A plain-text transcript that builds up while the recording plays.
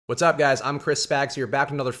What's up, guys? I'm Chris Spags here, back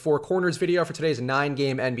with another Four Corners video for today's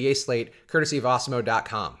 9-game NBA slate, courtesy of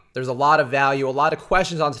Awesemo.com. There's a lot of value, a lot of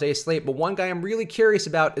questions on today's slate, but one guy I'm really curious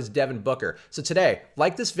about is Devin Booker. So today,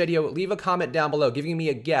 like this video, leave a comment down below giving me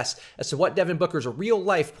a guess as to what Devin Booker's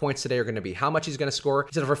real-life points today are going to be, how much he's going to score.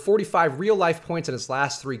 He's had over 45 real-life points in his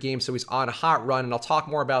last 3 games, so he's on a hot run, and I'll talk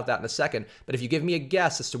more about that in a second. But if you give me a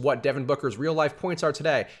guess as to what Devin Booker's real-life points are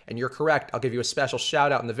today, and you're correct, I'll give you a special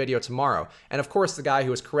shout-out in the video tomorrow. And of course, the guy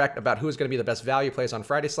who is correct about who is going to be the best value plays on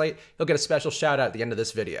Friday's slate, he'll get a special shout-out at the end of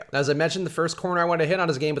this video. Now, as I mentioned, the first corner I want to hit on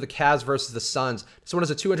is a game with the Cavs versus the Suns. This one is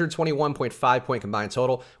a 221.5 point combined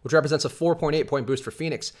total, which represents a 4.8 point boost for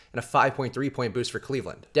Phoenix and a 5.3 point boost for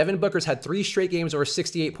Cleveland. Devin Booker's had 3 straight games over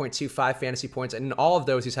 68.25 fantasy points, and in all of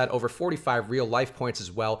those, he's had over 45 real life points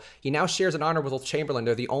as well. He now shares an honor with Wilt Chamberlain.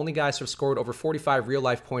 They're the only guys who have scored over 45 real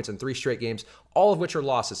life points in 3 straight games, all of which are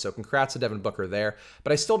losses, so congrats to Devin Booker there.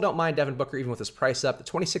 But I still don't mind Devin Booker even with his price up. The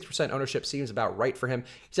 26% ownership seems about right for him.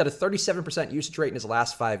 He's had a 37% usage rate in his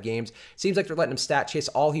last 5 games. Seems like they're letting him stat chase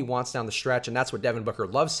all he wants down the stretch, and that's what Devin Booker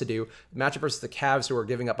loves to do. The matchup versus the Cavs, who are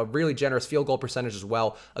giving up a really generous field goal percentage as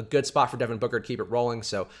well. A good spot for Devin Booker to keep it rolling,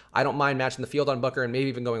 so I don't mind matching the field on Booker and maybe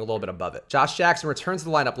even going a little bit above it. Josh Jackson returns to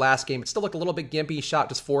the lineup last game. It still looked a little bit gimpy. He shot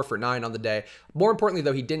just 4 for 9 on the day. More importantly,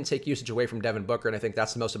 though, he didn't take usage away from Devin Booker, and I think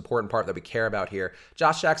that's the most important part that we care about here.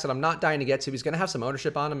 Josh Jackson, I'm not dying to get to. He's going to have some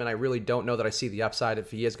ownership on him, and I really don't know that I see the upside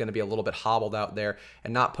if he is going to be a little bit hobbled out there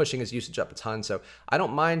and not pushing his usage up a ton. So I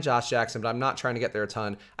don't mind Josh Jackson, but I'm not trying to get there a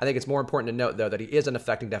ton. I think it's more important to note, though, that he isn't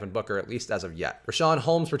affecting Devin Booker, at least as of yet. Rashawn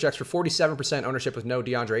Holmes projects for 47% ownership with no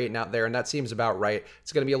DeAndre Ayton out there, and that seems about right.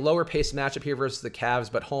 It's going to be a lower paced matchup here versus the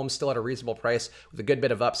Cavs, but Holmes still at a reasonable price with a good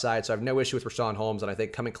bit of upside, so I have no issue with Rashawn Holmes, and I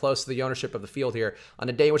think coming close to the ownership of the field here on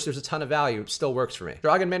a day in which there's a ton of value still works for me.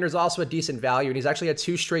 Dragan Bender is also a decent value, and he's actually had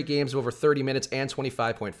 2 straight games of over 30 minutes and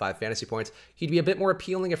 25.5 fantasy points. He'd be a bit more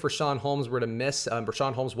appealing if Rashawn Holmes were to miss.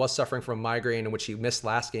 Rashawn Holmes was suffering from a migraine in which he missed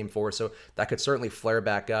last game for, so that could certainly flare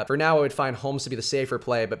back up. For now, I would find Holmes to be the safer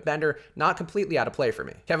play, but Bender not completely out of play for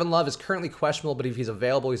me. Kevin Love is currently questionable, but if he's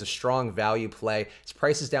available, he's a strong value play. His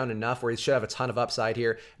price is down enough where he should have a ton of upside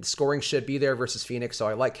here. The scoring should be there versus Phoenix, so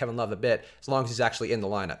I like Kevin Love a bit as long as he's actually in the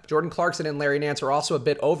lineup. Jordan Clarkson and Larry Nance are also a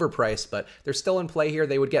bit overpriced, but they're still in play here.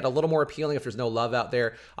 They would get a little more appealing if there's no Love out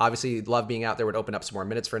there. Obviously, Love being out there would open up some more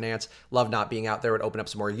minutes for Nance. Love not being out there would open up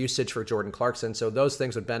some more usage for Jordan Clarkson, so those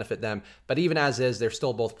things would benefit them. But even as is, they're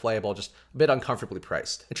still both playable, just a bit uncomfortably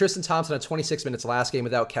priced. And Tristan Thompson had 26 minutes last game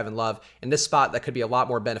without Kevin Love. In this spot, that could be a lot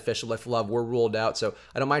more beneficial if Love were ruled out, so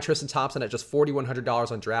I don't mind Tristan Thompson at just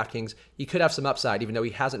 $4,100 on DraftKings. He could have some upside, even though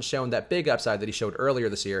he hasn't shown that big upside that he showed earlier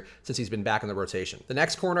this year since he's been back in the rotation. The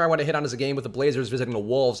next corner I want to hit on is a game with the Blazers visiting the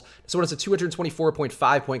Wolves. This one is a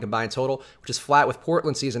 224.5 point combined total, which is flat with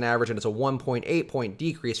Portland's season average, and it's a 1.8 point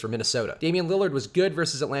decrease for Minnesota. Damian Lillard was good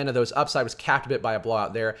versus Atlanta, though his upside was capped a bit by a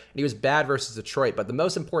blowout there, and he was bad versus Detroit, but the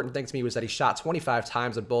most important thing to me was that he shot 25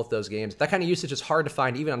 times in both those games. That kind of usage is hard to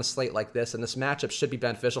find even on a slate like this, and this matchup should be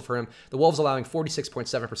beneficial for him. The Wolves allowing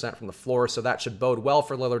 46.7% from the floor, so that should bode well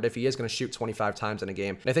for Lillard if he is going to shoot 25 times in a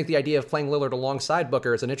game. And I think the idea of playing Lillard alongside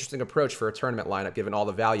Booker is an interesting approach for a tournament lineup given all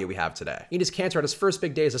the value we have today. Enes Kanter had his first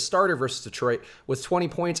big day as a starter versus Detroit with 20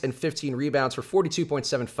 points and 15 rebounds for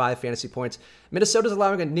 42.75 fantasy points. Minnesota's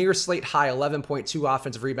allowing a near slate high 11.2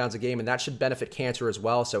 offensive rebounds a game, and that should benefit Kanter as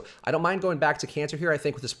well. So I don't mind going back to Kanter here. I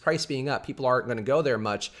think with his price being up, people aren't going to go there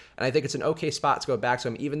much, and I think it's an okay spot to go back to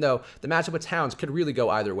him, even though the matchup with Towns could really go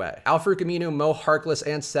either way. Al-Farouq Aminu, Mo Harkless,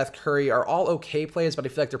 and Seth Curry are all okay plays, but I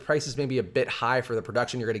feel like their prices may be a bit high for the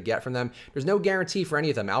production you're going to get from them. There's no guarantee for any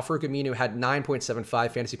of them. Al-Farouq Aminu had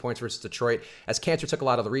 9.75 fantasy points versus Detroit, as Kanter took a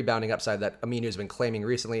lot of the rebounding upside that Aminu has been claiming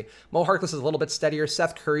recently. Mo Harkless is a little bit steadier.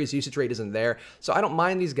 Seth Curry's usage rate isn't there, so I don't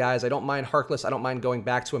mind these guys. I don't mind Harkless. I don't mind going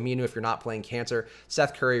back to Aminu if you're not playing Kanter.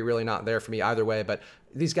 Seth Curry really not there for me either way, but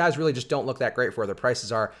these guys really just don't look that great for where their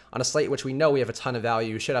prices are on a slate which we know we have a ton of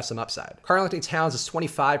value. You should have some upside. Karl-Anthony Towns is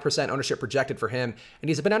 25% ownership projected for him, and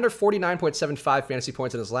he's been under 49.75 fantasy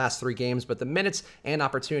points in his last 3 games, but the minutes and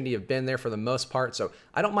opportunity have been there for the most part, so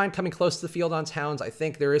I don't mind coming close to the field on Towns. I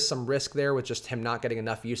think there is some risk there with just him not getting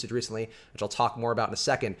enough usage recently, which I'll talk more about in a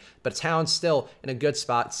second, but Towns still in a good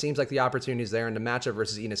spot. Seems like the opportunity is there, and the matchup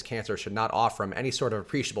versus Enes Kanter should not offer him any sort of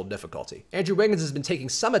appreciable difficulty. Andrew Wiggins has been taking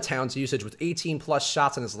some of Towns' usage with 18 plus shots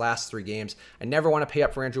in his last 3 games. I never want to pay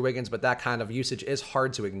up for Andrew Wiggins, but that kind of usage is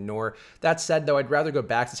hard to ignore. That said, though, I'd rather go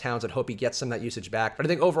back to Towns and hope he gets some of that usage back. But I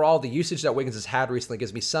think overall, the usage that Wiggins has had recently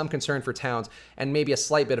gives me some concern for Towns and maybe a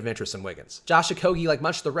slight bit of interest in Wiggins. Josh Okogie, like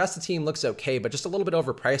much of the rest of the team, looks okay, but just a little bit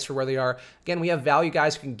overpriced for where they are. Again, we have value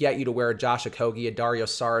guys who can get you to where Josh Okogie, a Dario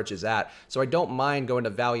Saric is at, so I don't mind going to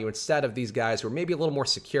value instead of these guys who are maybe a little more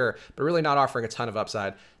secure, but really not offering a ton of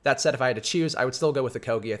upside. That said, if I had to choose, I would still go with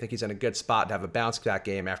Okogie. I think he's in a good spot to have a bounce back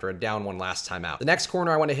game after a down one last time out. The next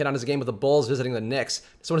corner I want to hit on is a game with the Bulls visiting the Knicks.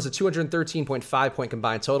 This one is a 213.5 point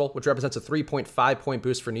combined total, which represents a 3.5 point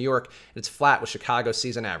boost for New York, and it's flat with Chicago's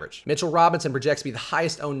season average. Mitchell Robinson projects to be the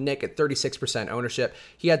highest owned Knick at 36% ownership.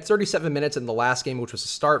 He had 37 minutes in the last game, which was a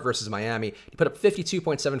start versus Miami. He put up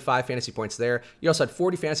 52.75 fantasy points there. He also had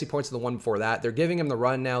 40 fantasy points in the one before that. They're giving him the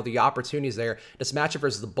run now. The opportunity's there. This matchup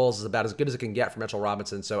versus the Bulls is about as good as it can get for Mitchell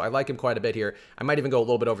Robinson, so I like him quite a bit here. I might even go a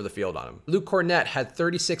little bit over the field on him. Luke Cornett had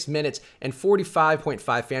 36 minutes and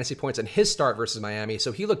 45.5 fantasy points in his start versus Miami,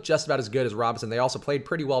 so he looked just about as good as Robinson. They also played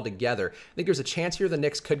pretty well together. I think there's a chance here the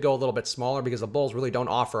Knicks could go a little bit smaller because the Bulls really don't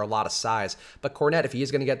offer a lot of size, but Cornett, if he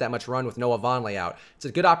is going to get that much run with Noah Vonleh out, it's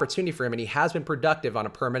a good opportunity for him, and he has been productive on a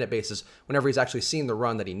per minute basis whenever he's actually seen the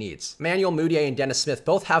run that he needs. Emmanuel Mudiay and Dennis Smith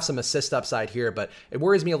both have some assist upside here, but it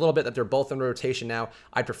worries me a little bit that they're both in rotation now.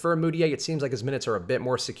 I prefer Mudiay. It seems like his minutes are a bit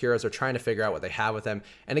more secure as they're trying to figure out what they have with him.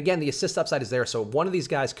 And again, the assist upside is there, so one of these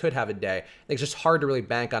guys could have a day. I think it's just hard to really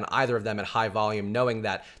bank on either of them at high volume, knowing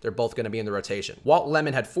that they're both going to be in the rotation. Walt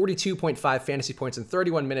Lemon had 42.5 fantasy points in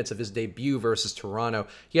 31 minutes of his debut versus Toronto.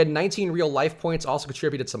 He had 19 real life points, also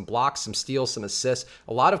contributed some blocks, some steals, some assists,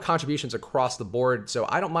 a lot of contributions across the board, so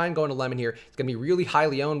I don't mind going to Lemon here. It's going to be really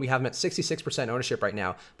highly owned. We have him at 66% ownership right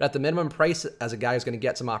now, but at the minimum price as a guy who's going to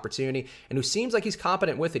get some opportunity and who seems like he's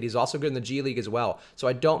competent with it. He's also good in the G League as well, so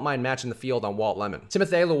I don't mind matching the field on Walt Lemon.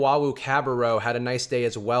 Timothy Luwawu-Cabarrot had a nice day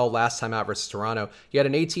as well last time out versus Toronto. He had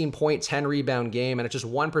an 18-point, 10-rebound game, and at just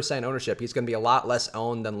 1% ownership, he's going to be a lot less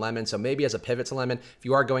owned than Lemon, so maybe as a pivot to Lemon, if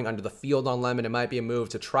you are going under the field on Lemon, it might be a move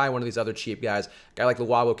to try one of these other cheap guys, a guy like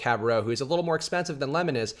Luwawu-Cabarrot, who's a little more expensive than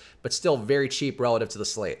Lemon is, but still very cheap relative to the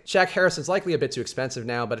slate. Shaq Harrison's likely a bit too expensive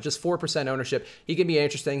now, but at just 4% ownership, he can be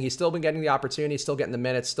interesting. He's still been getting the opportunity, still getting the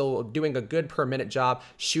minutes, still doing a good per minute job,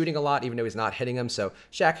 shooting a lot, even though he's not hitting them, so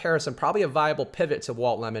Shaq Harrison, probably a viable pivot to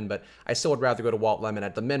Walt Lemon, but I still would rather go to Walt Lemon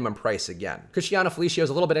at the minimum price again. Cristiano Felicio is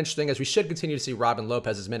a little bit interesting as we should continue to see Robin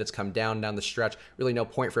Lopez's minutes come down the stretch. Really no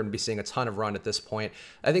point for him to be seeing a ton of run at this point.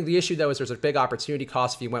 I think the issue though is there's a big opportunity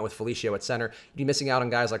cost if you went with Felicio at center. You'd be missing out on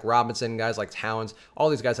guys like Robinson, guys like Towns. All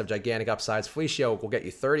these guys have gigantic upsides. Felicio will get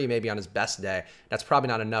you 30 maybe on his best day. That's probably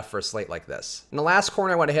not enough for a slate like this. And the last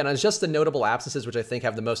corner I want to hit on is just the notable absences which I think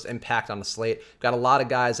have the most impact on the slate. We've got a lot of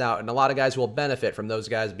guys out and a lot of guys who will benefit from those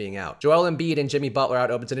guys being out. Joel Embiid and Jimmy Butler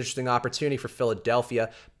out opens an interesting opportunity for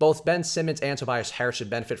Philadelphia. Both Ben Simmons and Tobias Harris should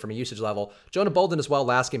benefit from a usage level. Jonah Bolden as well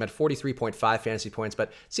last game had 43.5 fantasy points, but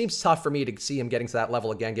it seems tough for me to see him getting to that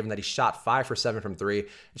level again, given that he shot 5 for 7 from 3.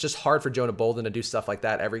 It's just hard for Jonah Bolden to do stuff like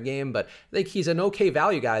that every game, but I think he's an okay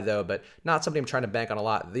value guy though, but not something I'm trying to bank on a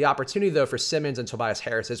lot. The opportunity though for Simmons and Tobias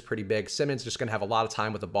Harris is pretty big. Simmons just going to have a lot of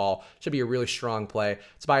time with the ball. Should be a really strong play.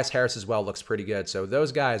 Tobias Harris as well looks pretty good. So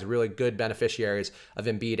those guys really good beneficiaries of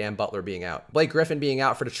Embiid and Butler being out. Blake Griffin being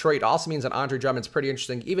out for Detroit also means that Andre Drummond's pretty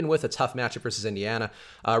interesting, even with a tough matchup versus Indiana.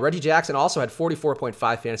 Reggie Jackson also had 44.5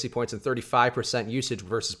 fantasy points and 35% usage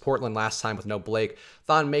versus Portland last time with no Blake.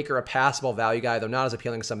 Thon Maker, a passable value guy, though not as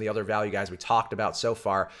appealing as some of the other value guys we talked about so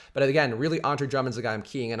far. But again, really Andre Drummond's the guy I'm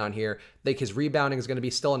keying in on here. I think his rebounding is going to be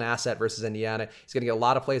still an asset versus Indiana. He's going to get a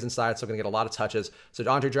lot of plays inside, so going to get a lot of touches. So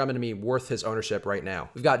Andre Drummond to me worth his ownership right now.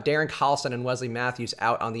 We've got Darren Collison and Wesley Matthews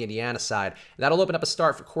out on the Indiana side. And that'll open up a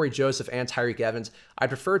start for Corey Joseph and Tyreek Evans. I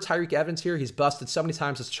prefer Tyreek Evans here. He's busted so many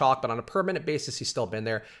times as chalk, but on a per minute basis, he's still been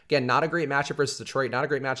there. Again, not a great matchup versus Detroit, not a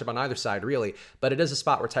great matchup on either side really, but it is a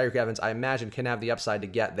spot where Tyreek Evans, I imagine, can have the upside to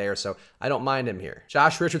get there, so I don't mind him here.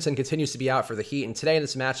 Josh Richardson continues to be out for the Heat, and today in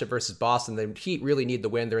this matchup versus Boston, the Heat really need the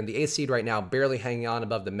win. They're in the 8th seed right now, barely hanging on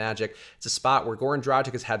above the Magic. It's a spot where Goran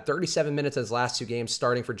Dragic has had 37 minutes in his last 2 games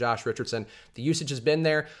starting for Josh Richardson. The usage has been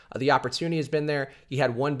there. The opportunity has been there. He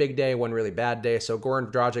had one big day, one really bad day, so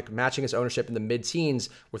Goran Dragic matching his ownership in the mid-teens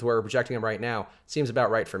with where we're projecting him right now seems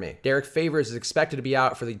about right for me. Derek Favors is expected to be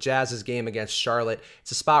out for the Jazz's game against Charlotte.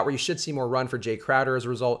 It's a spot where you should see more run for Jay Crowder as a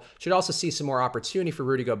result. Should also see some more opportunity for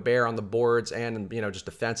Rudy Gobert on the boards and, just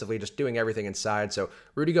defensively, just doing everything inside. So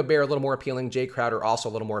Rudy Gobert a little more appealing. Jay Crowder also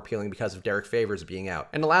a little more appealing because of Derek Favors being out.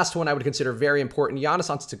 And the last one I would consider very important, Giannis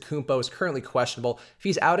Antetokounmpo is currently questionable. If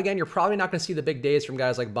he's out again, you're probably not going to see the big days from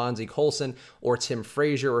guys like Bonzi Colson or Tim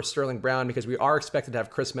Frazier or Sterling Brown because we are expected to have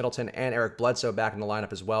Chris Middleton and Eric Bledsoe back in the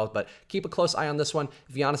lineup as well. But keep a close eye on this one.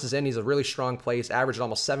 If Giannis is in, he's a really strong play. He's averaged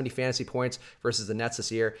almost 70 fantasy points versus the Nets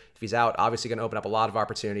this year. If he's out, obviously going to open up a lot of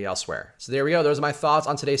opportunity elsewhere. So there we go. Those are my thoughts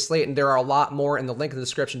on today's slate, and there are a lot more in the link in the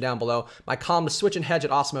description down below. My column to Switch and Hedge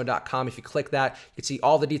at Awesemo.com. If you click that, you can see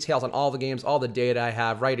all the details on all the games, all the data I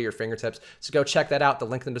have right at your fingertips. So go check that out, the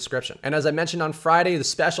link in the description. And as I mentioned on Friday, the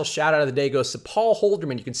special shout out of the day goes to Paul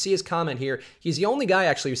Holderman. You can see his comment here. He's the only guy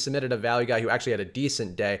actually who submitted a value guy who actually had a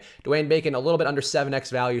decent day. Dwayne Bacon, a little bit under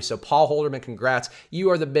 7x value. So Paul Holderman, congrats. You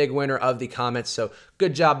are the big winner of the comments. So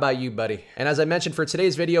good job by you, buddy. And as I mentioned for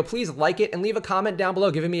today's video, please like it and leave a comment down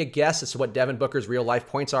below giving me a guess as to what Devin Booker's real life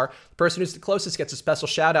points are. The person who's the closest gets a special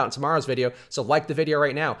shout out in tomorrow's video. So like the video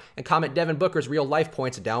right now and comment Devin Booker's real life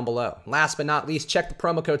points down below. Last but not least, check the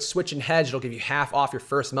promo code Switch and Hedge. It'll give you half off your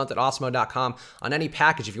first month at Awesemo.com on any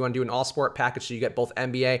package. If you want to do an all sport package so you get both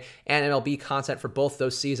NBA and MLB content for both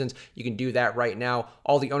those seasons, you can do that right now.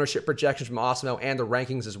 All the ownership projections from Awesemo and the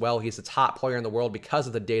rankings as well. He's the top player in the world because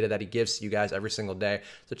of the data that he gives to you guys every single day.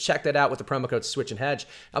 So check that out with the promo code Switch and Hedge.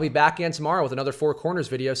 I'll be back again tomorrow with another Four Corners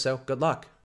video, so good luck.